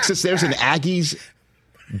Texas, there's an Aggies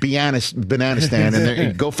banana stand, and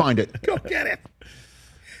there, go find it. Go get it.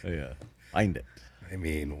 Yeah, find it. I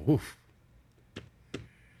mean, woof.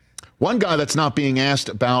 One guy that's not being asked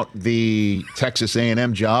about the Texas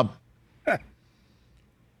A&M job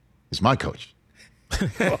is my coach.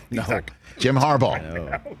 No. Jim Harbaugh.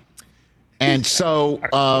 No. And so,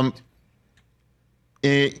 I'm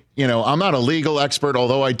not a legal expert,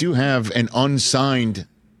 although I do have an unsigned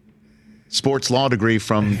sports law degree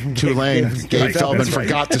from Tulane. Gabe Feldman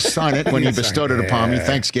forgot to sign it when he bestowed it upon me.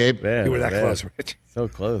 Thanks, Gabe. You were that close, Rich. So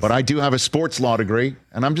close. But I do have a sports law degree,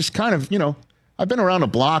 and I'm just kind of, I've been around the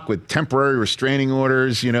block with temporary restraining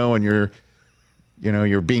orders, and you're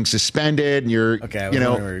being suspended, and you're,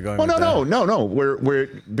 no. We're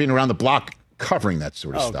being around the block covering that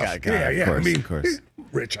sort of stuff. Of course.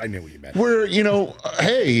 Rich, I knew what you meant. Where,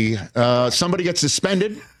 hey, somebody gets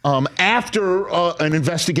suspended after an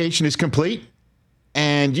investigation is complete,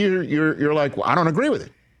 and you're like, well, I don't agree with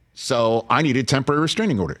it. So I need a temporary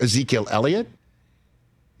restraining order. Ezekiel Elliott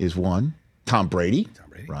is one. Tom Brady.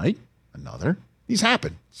 Right? Another. These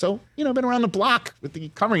happen. So, I've been around the block with the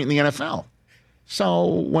covering it in the NFL. So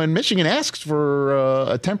when Michigan asks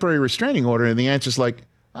for a temporary restraining order, and the answer's like,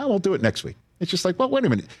 I won't do it next week. It's just like, well, wait a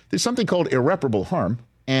minute. There's something called irreparable harm,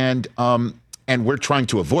 and we're trying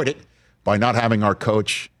to avoid it by not having our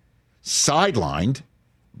coach sidelined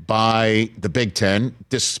by the Big Ten,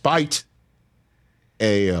 despite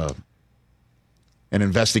an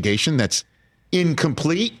investigation that's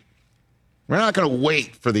incomplete. We're not going to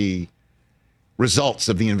wait for the results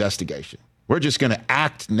of the investigation. We're just going to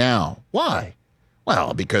act now. Why?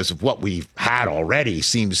 Well, because of what we've had already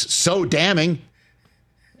seems so damning.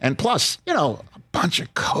 And plus, a bunch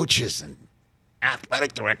of coaches and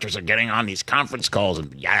athletic directors are getting on these conference calls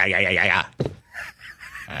and they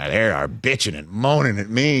are bitching and moaning at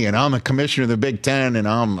me, and I'm the commissioner of the Big Ten, and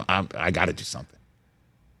I got to do something.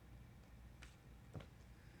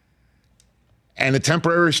 And the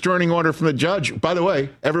temporary restraining order from the judge, by the way,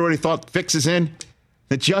 everybody thought fix is in.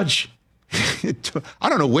 The judge, I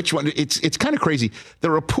don't know which one. It's kind of crazy. The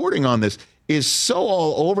reporting on this is so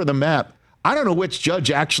all over the map. I don't know which judge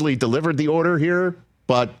actually delivered the order here,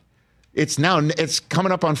 but it's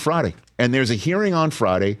coming up on Friday. And there's a hearing on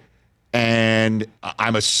Friday, and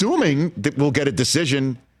I'm assuming that we'll get a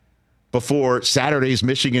decision before Saturday's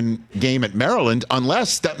Michigan game at Maryland,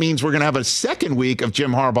 unless that means we're going to have a second week of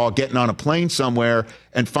Jim Harbaugh getting on a plane somewhere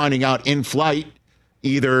and finding out in flight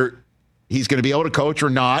either he's going to be able to coach or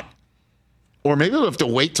not, or maybe we'll have to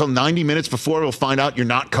wait till 90 minutes before we'll find out you're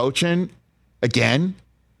not coaching again.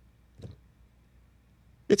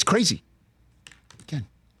 It's crazy. Again,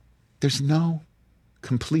 there's no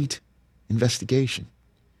complete investigation.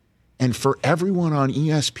 and for everyone on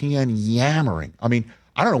ESPN yammering. I mean,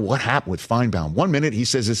 I don't know what happened with Feinbaum. 1 minute he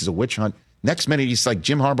says this is a witch hunt. Next minute he's like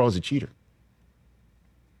Jim Harbaugh is a cheater.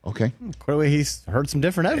 Okay. Clearly he's heard some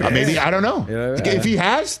different evidence. Maybe, I don't know. Yeah. If he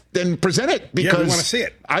has, then present it, because we want to see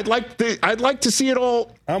it. I'd like to see it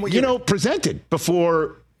all, presented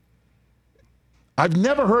before. I've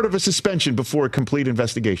never heard of a suspension before a complete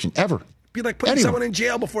investigation, ever. Be like putting someone in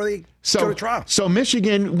jail before they go to trial. So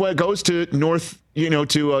Michigan goes to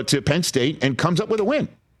to Penn State and comes up with a win.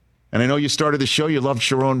 And I know you started the show. You loved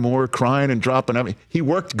Sharon Moore crying and dropping. I mean, he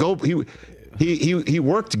worked Go Blue.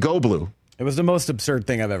 It was the most absurd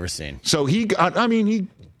thing I've ever seen. So all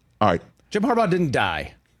right. Jim Harbaugh didn't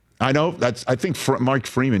die. I know I think Mark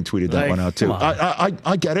Freeman tweeted that one out too.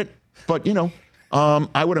 I get it, but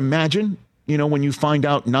I would imagine when you find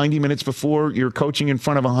out 90 minutes before you're coaching in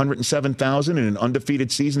front of 107,000 and an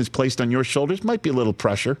undefeated season is placed on your shoulders, might be a little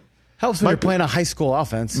pressure. Helps when you're playing a high school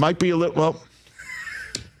offense. Might be a little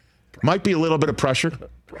bit of pressure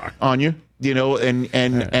on you,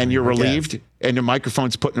 and you're relieved, and the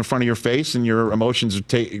microphone's put in front of your face, and your emotions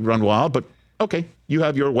run wild. But okay, you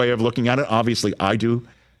have your way of looking at it. Obviously, I do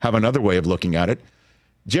have another way of looking at it.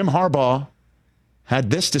 Jim Harbaugh had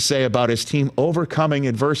this to say about his team overcoming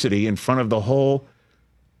adversity in front of the whole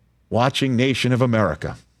watching nation of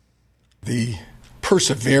America. The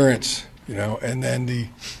perseverance, and then the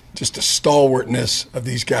stalwartness of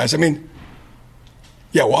these guys. I mean,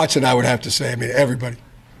 Watson, I would have to say, everybody.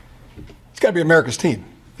 It's got to be America's team.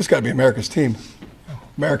 It's got to be America's team.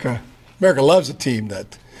 America loves a team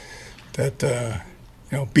that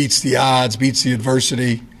beats the odds, beats the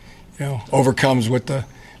adversity, overcomes what the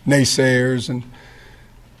naysayers and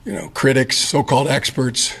critics, so-called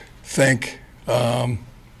experts think. That's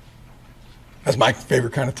my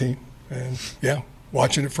favorite kind of team. And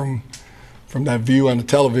watching it from that view on the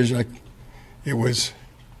television, it was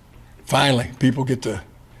finally people get to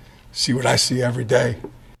see what I see every day.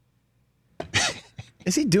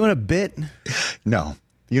 Is he doing a bit? No.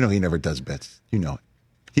 He never does bits. You know it.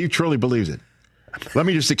 He truly believes it. Let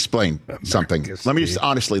me just explain something. Let me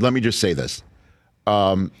just say this.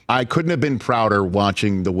 I couldn't have been prouder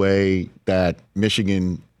watching the way that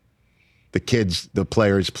Michigan, the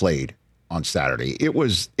players played on Saturday. It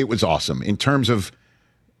was awesome in terms of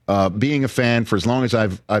being a fan for as long as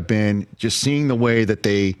I've been. Just seeing the way that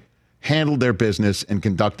they handled their business and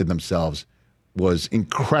conducted themselves was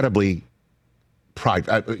incredibly pride.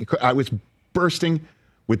 I was bursting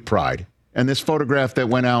with pride. And this photograph that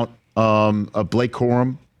went out of Blake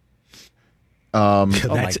Corum. Oh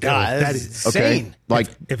my God, that is insane. Okay.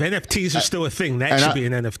 If NFTs are still a thing, that should be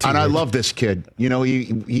an NFT. And I love this kid.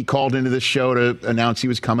 He called into this show to announce he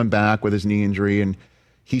was coming back with his knee injury, and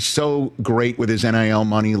he's so great with his NIL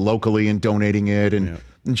money locally and donating it, and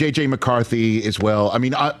JJ McCarthy as well.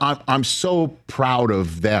 I'm so proud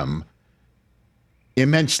of them,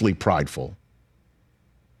 immensely prideful,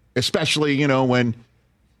 especially when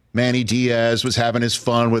Manny Diaz was having his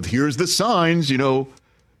fun with here's the signs,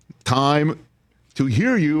 time to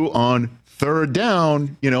hear you on third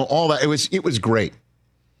down, all that. It was great.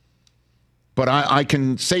 But I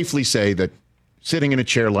can safely say that sitting in a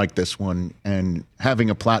chair like this one and having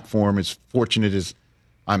a platform as fortunate as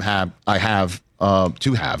I have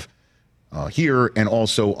here and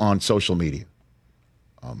also on social media,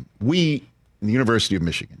 we in the University of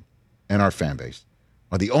Michigan and our fan base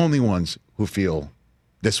are the only ones who feel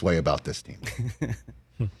this way about this team.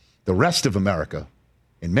 The rest of America,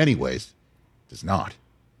 in many ways, does not.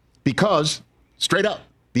 Because, straight up,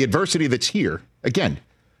 the adversity that's here, again,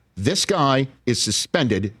 this guy is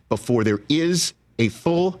suspended before there is a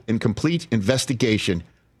full and complete investigation.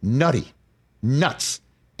 Nutty. Nuts.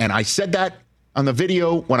 And I said that on the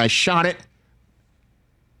video when I shot it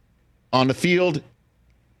on the field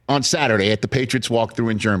on Saturday at the Patriots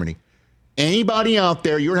walkthrough in Germany. Anybody out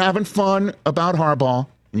there, you're having fun about Harbaugh,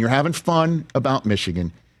 and you're having fun about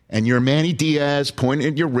Michigan, and you're Manny Diaz pointing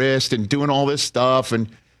at your wrist and doing all this stuff and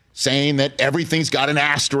saying that everything's got an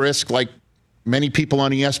asterisk like many people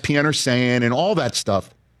on ESPN are saying and all that stuff.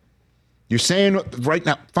 You're saying right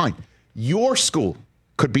now, fine, your school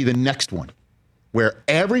could be the next one where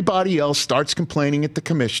everybody else starts complaining to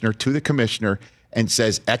the commissioner and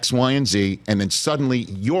says X, Y, and Z, and then suddenly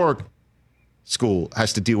your school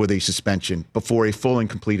has to deal with a suspension before a full and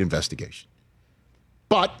complete investigation.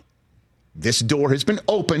 But this door has been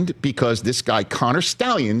opened because this guy, Connor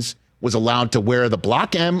Stallions, was allowed to wear the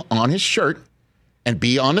Block M on his shirt and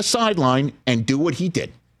be on the sideline and do what he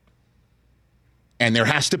did. And there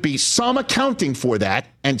has to be some accounting for that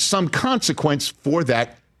and some consequence for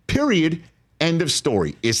that, period, end of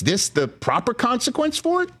story. Is this the proper consequence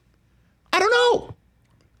for it? I don't know.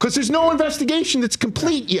 because there's no investigation that's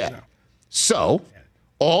complete yet. No. So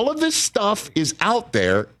all of this stuff is out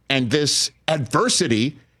there, and this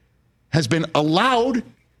adversity has been allowed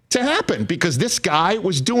to happen because this guy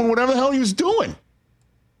was doing whatever the hell he was doing.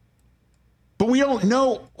 But we don't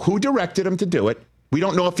know who directed him to do it. We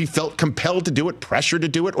don't know if he felt compelled to do it, pressured to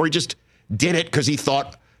do it, or he just did it because he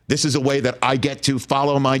thought this is a way that I get to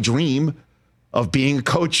follow my dream of being a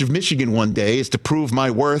coach of Michigan one day, is to prove my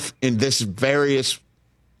worth in this various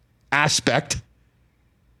aspect.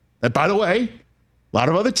 And by the way, a lot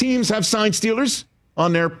of other teams have signed Steelers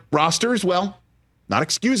on their roster as well. Not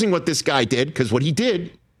excusing what this guy did, because what he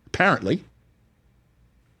did, apparently,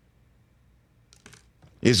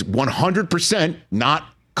 is 100% not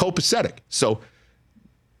copacetic. So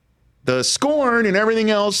the scorn and everything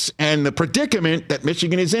else and the predicament that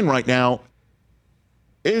Michigan is in right now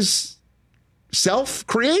is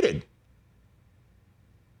self-created.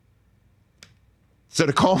 So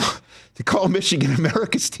to call Michigan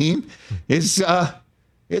America's team is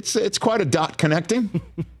it's quite a dot connecting.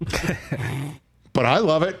 But I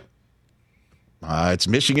love it. It's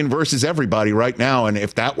Michigan versus everybody right now, and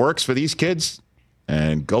if that works for these kids,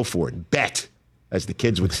 and go for it. Bet, as the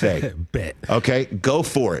kids would say. Bet. Okay, go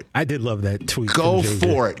for it. I did love that tweet. Go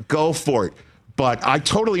for it. Go for it. But I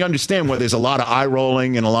totally understand where there's a lot of eye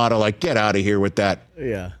rolling and a lot of like, get out of here with that.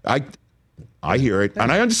 Yeah. I hear it,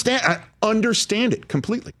 and I understand it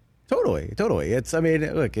completely. Totally. It's, I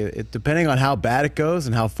mean, look, depending on how bad it goes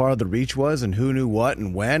and how far the reach was and who knew what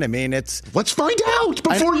and when, I mean, it's... Let's find out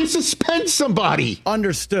before you suspend somebody.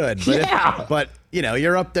 Understood. But but, you know,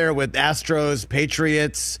 you're up there with Astros,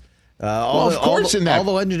 Patriots, all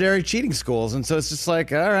the legendary cheating schools. And so it's just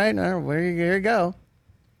like, all right, here you go.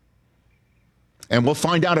 And we'll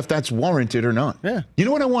find out if that's warranted or not. Yeah. You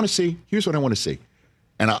know what I want to see? Here's what I want to see.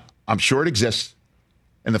 And I'm sure it exists.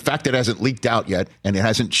 And the fact that it hasn't leaked out yet and it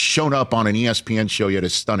hasn't shown up on an ESPN show yet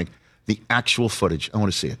is stunning. The actual footage. I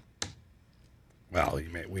want to see it. Well,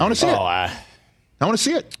 I want to see it. I want to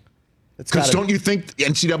see it. Because don't you think the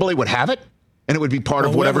NCAA would have it? And it would be part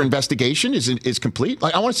of whatever investigation is complete?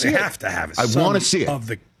 Like, I want to see it. They have to have it. I want to see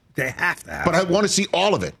it. They have to have it. But I want to see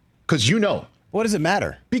all of it. Because you know. What does it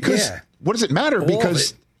matter? Because what does it matter?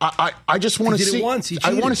 Because I just want to see it. Once,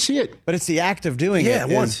 I want to see it. But it's the act of doing it.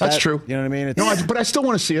 Once. That's true. You know what I mean? But I still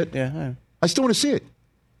want to see it. Yeah. I still want to see it.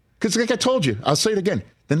 Because like I told you, I'll say it again.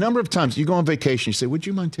 The number of times you go on vacation, you say, would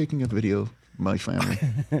you mind taking a video of my family?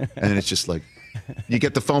 And then it's just like, you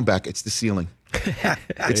get the phone back. It's the ceiling.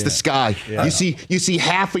 It's the sky. Yeah. You see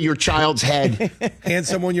half of your child's head. Hand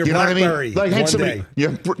someone your you know BlackBerry. What I mean? Like hand somebody.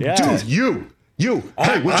 Dude, you.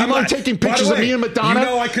 Hey, would you mind taking pictures of me and Madonna? You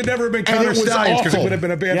know I could never have been Connor Stallions because it would have been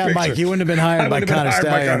a bad picture. Yeah, Mike, you wouldn't have been hired by Connor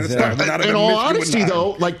Stallions. In all honesty,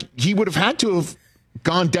 though, like he would have had to have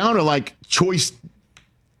gone down to like choice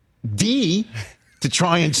D to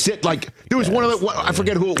try and sit. Like there was one of the, I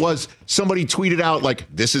forget who it was. Somebody tweeted out like,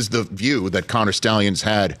 "This is the view that Connor Stallions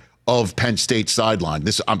had of Penn State sideline.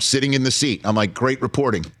 I'm sitting in the seat." I'm like, "Great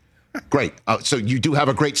reporting, great." So you do have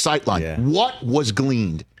a great sight line. Yeah. What was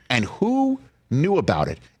gleaned and who knew about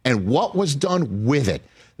it and what was done with it?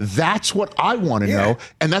 That's what I want to know,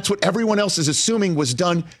 and that's what everyone else is assuming was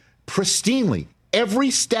done pristinely.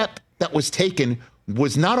 Every step that was taken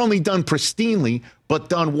was not only done pristinely, but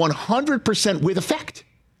done 100% with effect.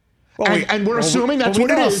 Well, and we're assuming that's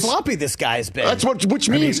what it is. How sloppy this guy's been. That's which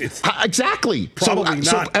means exactly. So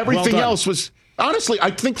everything else was honestly.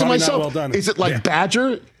 I think to myself, is it like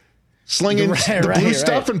Badger slinging the blue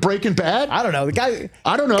stuff and Breaking Bad? I don't know. The guy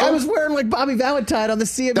was wearing like Bobby Valentine on the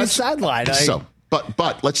CMU sideline.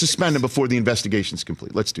 But let's suspend him before the investigation's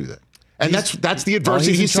complete. Let's do that. And that's the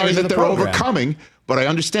adversity he's saying that they're overcoming. But I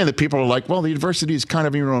understand that people are like, well, the adversity is kind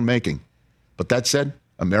of in your own making. But that said,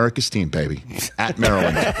 America's team, baby, at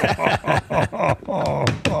Maryland.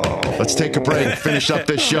 Let's take a break. Finish up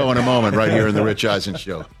this show in a moment right here in the Rich Eisen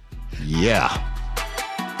Show. Yeah.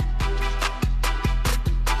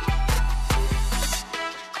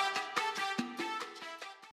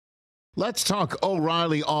 Let's talk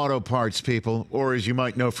O'Reilly Auto Parts, people, or as you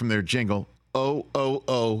might know from their jingle,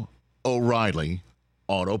 O'Reilly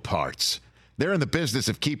Auto Parts. They're in the business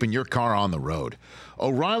of keeping your car on the road.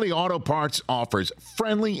 O'Reilly Auto Parts offers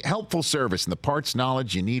friendly, helpful service and the parts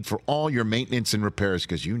knowledge you need for all your maintenance and repairs,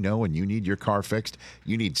 because you know when you need your car fixed,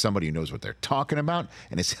 you need somebody who knows what they're talking about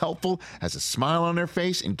and is helpful, has a smile on their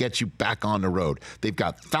face, and gets you back on the road. They've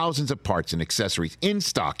got thousands of parts and accessories in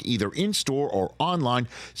stock, either in-store or online,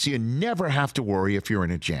 so you never have to worry if you're in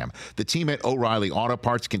a jam. The team at O'Reilly Auto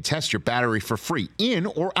Parts can test your battery for free in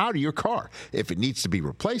or out of your car. If it needs to be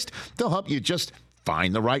replaced, they'll help you just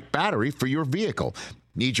find the right battery for your vehicle.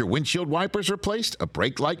 Need your windshield wipers replaced, a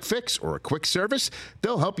brake light fix, or a quick service?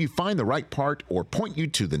 They'll help you find the right part or point you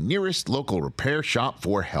to the nearest local repair shop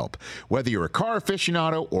for help. Whether you're a car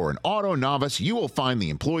aficionado or an auto novice, you will find the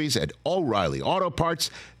employees at O'Reilly Auto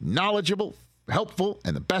Parts knowledgeable, helpful,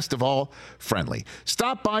 and the best of all, friendly.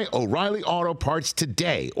 Stop by O'Reilly Auto Parts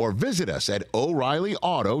today or visit us at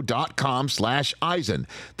O'ReillyAuto.com/Eisen.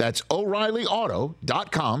 That's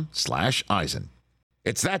O'ReillyAuto.com/Eisen.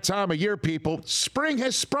 It's that time of year, people. Spring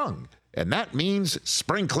has sprung, and that means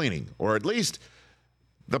spring cleaning, or at least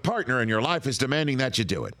the partner in your life is demanding that you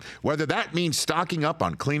do it. Whether that means stocking up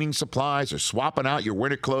on cleaning supplies or swapping out your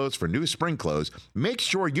winter clothes for new spring clothes, make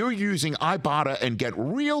sure you're using Ibotta and get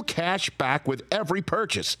real cash back with every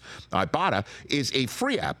purchase. Ibotta is a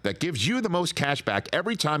free app that gives you the most cash back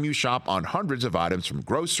every time you shop on hundreds of items, from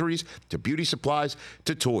groceries to beauty supplies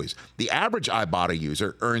to toys. The average Ibotta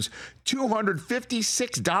user earns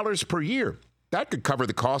 $256 per year. That could cover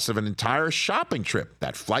the cost of an entire shopping trip,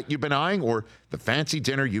 that flight you've been eyeing, or the fancy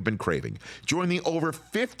dinner you've been craving. Join the over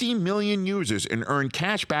 50 million users and earn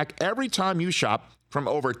cash back every time you shop from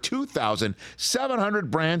over 2,700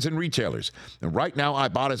 brands and retailers. And right now,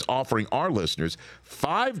 Ibotta is offering our listeners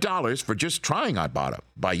 $5 for just trying Ibotta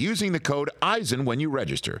by using the code Eisen when you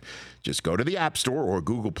register. Just go to the App Store or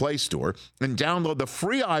Google Play Store and download the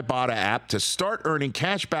free Ibotta app to start earning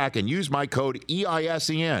cash back and use my code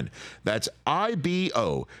EISEN. That's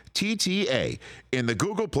IBOTTA in the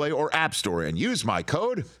Google Play or App Store and use my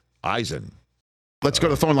code Eisen. Let's go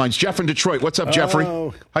to the phone lines. Jeff in Detroit. What's up, Jeffrey?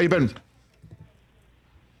 How you been?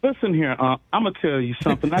 Listen here, I'm going to tell you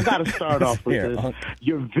something. I got to start off with this.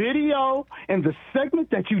 Your video and the segment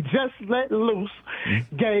that you just let loose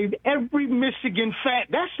gave every Michigan fan,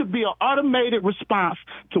 that should be an automated response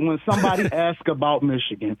to when somebody asks about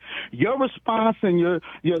Michigan. Your response and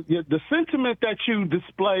the sentiment that you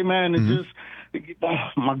display, man, is just, oh,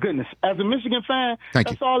 my goodness. As a Michigan fan,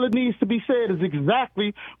 that's all that needs to be said is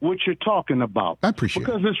exactly what you're talking about. I appreciate it.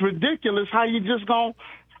 Because it's ridiculous how you just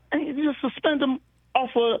suspend them off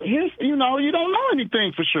of his, you don't know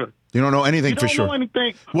anything for sure. You don't know anything for sure. Know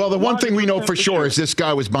anything. Well, the one thing we know for sure is this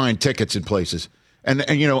guy was buying tickets in places. And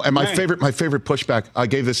my favorite pushback, I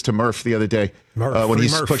gave this to Murph the other day when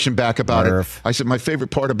he's pushing back about it. I said my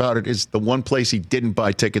favorite part about it is the one place he didn't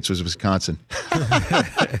buy tickets was Wisconsin.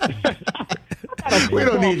 We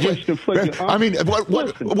don't need you. I mean,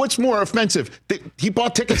 what's more offensive? He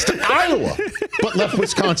bought tickets to Iowa, but left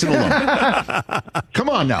Wisconsin alone. Come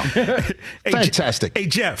on now. Fantastic. Hey,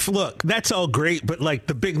 Jeff, look, that's all great, but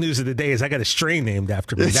the big news of the day is I got a strain named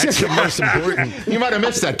after me. That's the most important. You might have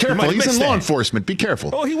missed that. Careful. He's in law enforcement. Be careful.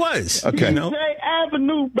 Oh, he was. Okay. J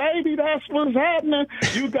Avenue, baby, that's what's happening.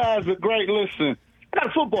 You guys are great. Listen, I got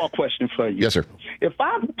a football question for you. Yes, sir. If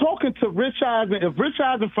I'm talking to Rich Eisen, if Rich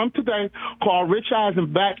Eisen from today called Rich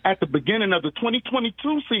Eisen back at the beginning of the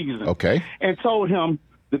 2022 season, and told him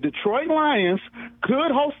the Detroit Lions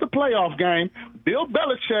could host a playoff game, Bill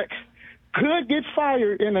Belichick could get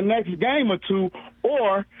fired in the next game or two,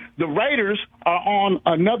 or the Raiders are on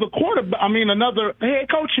another head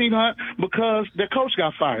coaching hunt because their coach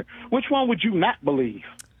got fired, which one would you not believe?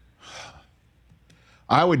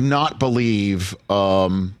 I would not believe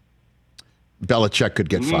Belichick could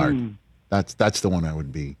get fired. That's the one I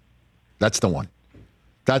would be. That's the one.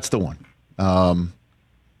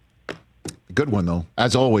 Good one though.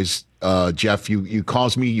 As always, Jeff, you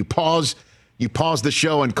cause me. You pause the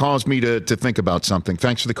show and cause me to think about something.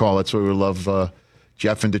 Thanks for the call. That's why we love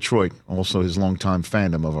Jeff in Detroit. Also, his longtime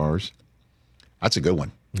fandom of ours. That's a good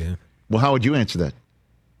one. Yeah. Well, how would you answer that?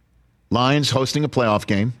 Lions hosting a playoff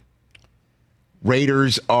game.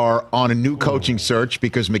 Raiders are on a new coaching search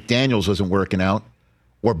because McDaniels wasn't working out,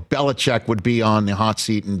 or Belichick would be on the hot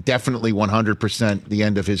seat, and definitely 100% the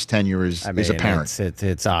end of his tenure is apparent.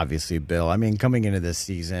 It's obviously Bill. I mean, coming into this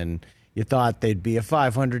season, you thought they'd be a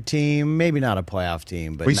 500 team, maybe not a playoff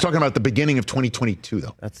team. But he's talking about the beginning of 2022,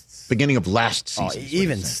 though. That's beginning of last season.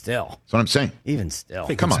 Even still. That's what I'm saying. Even still.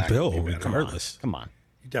 Come on, Bill, regardless. Come on.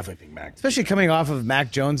 Definitely think Mac. Especially coming off of Mac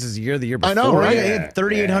Jones' year the year before. I know, right? He had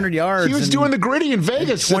 3,800 yards. He was doing the gritty in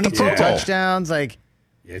Vegas. 22 touchdowns. Yeah, I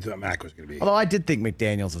thought Mac was going to be. Although I did think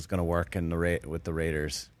McDaniels was going to work with the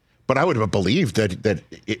Raiders. But I would have believed that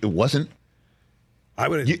it wasn't. I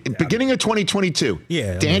would have. Beginning of 2022.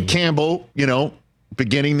 Yeah. Dan Campbell,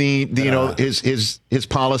 beginning his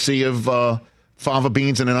policy of fava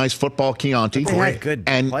beans and a nice football Chianti. They had good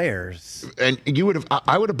players. And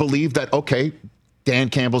I would have believed that, okay, Dan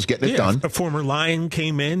Campbell's getting it done. A former Lion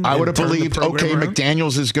came in. I would have believed, okay,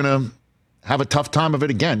 McDaniels is going to have a tough time of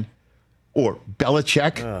it again. Or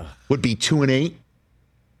Belichick would be 2-8.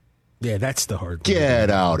 Yeah, that's the hard one. Get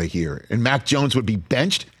out of here. And Mac Jones would be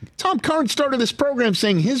benched. Tom Curran started this program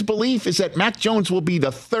saying his belief is that Mac Jones will be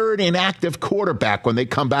the third inactive quarterback when they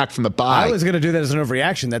come back from the bye. I was going to do that as an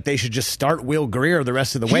overreaction, that they should just start Will Greer the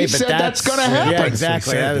rest of the way. He But said that's going to happen. Yeah,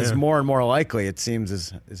 exactly. Said, that is more and more likely, it seems,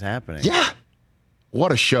 is happening. Yeah.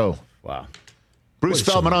 What a show. Wow. Bruce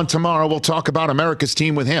Feldman on tomorrow. We'll talk about America's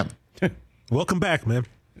team with him. Welcome back, man.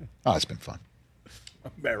 Oh, it's been fun.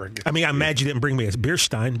 America. I mean, I'm mad you didn't bring me a beer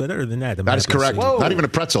stein, but other than that, That is correct. Not even a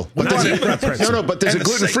pretzel. But Not even a pretzel. No, but there's a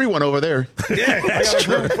gluten-free one over there. Yeah, I got a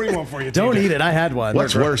gluten-free one for you. Don't eat it. I had one.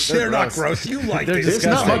 What's worse? They're not gross. You like it. It's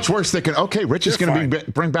not much worse. They can. Okay, Rich is going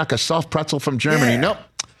to bring back a soft pretzel from Germany. Nope.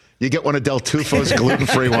 You get one of Del Tufo's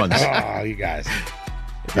gluten-free ones. Oh, you guys.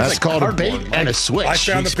 That's called a bait and a switch. I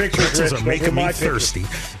found the pictures. Pretzels are making me thirsty.